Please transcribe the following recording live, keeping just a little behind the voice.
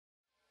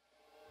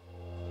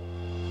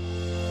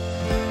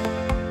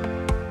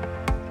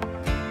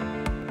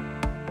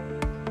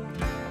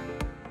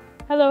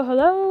Hello,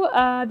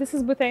 hello. This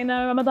is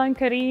Butheina. Ramadan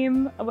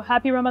Kareem.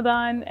 Happy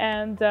Ramadan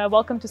and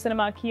welcome to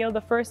Cinema Akil,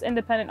 the first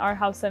independent art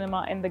house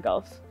cinema in the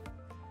Gulf.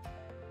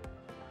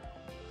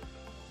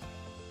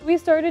 We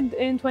started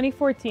in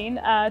 2014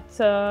 at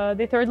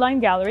the Third Line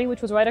Gallery,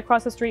 which was right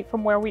across the street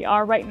from where we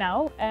are right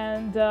now.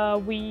 And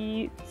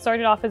we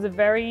started off as a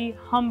very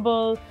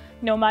humble,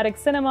 nomadic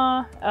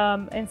cinema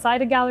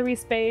inside a gallery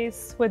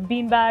space with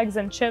beanbags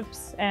and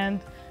chips,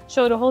 and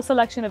showed a whole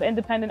selection of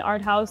independent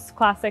art house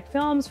classic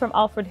films from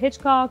Alfred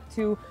Hitchcock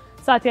to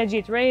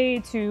Satyajit Ray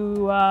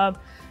to a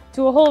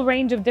whole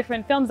range of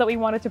different films that we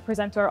wanted to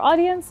present to our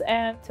audience.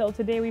 And till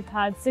today we've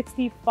had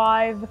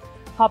 65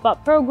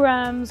 pop-up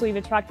programs. We've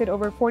attracted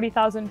over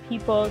 40,000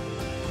 people.